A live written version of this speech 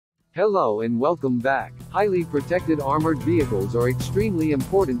Hello and welcome back. Highly protected armored vehicles are extremely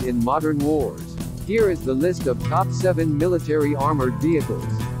important in modern wars. Here is the list of top 7 military armored vehicles.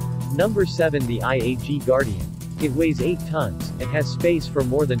 Number 7, the IAG Guardian. It weighs 8 tons, and has space for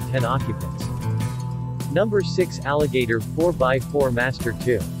more than 10 occupants. Number 6, Alligator 4x4 Master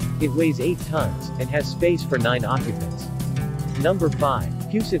 2. It weighs 8 tons, and has space for 9 occupants. Number 5,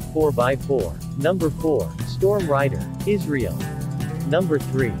 Puset 4x4. Number 4, Storm Rider, Israel. Number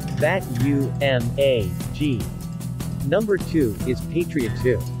 3, Bat UMAG. Number 2 is Patriot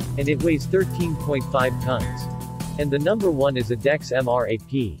 2. And it weighs 13.5 tons. And the number 1 is Adex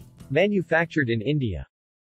MRAP. Manufactured in India.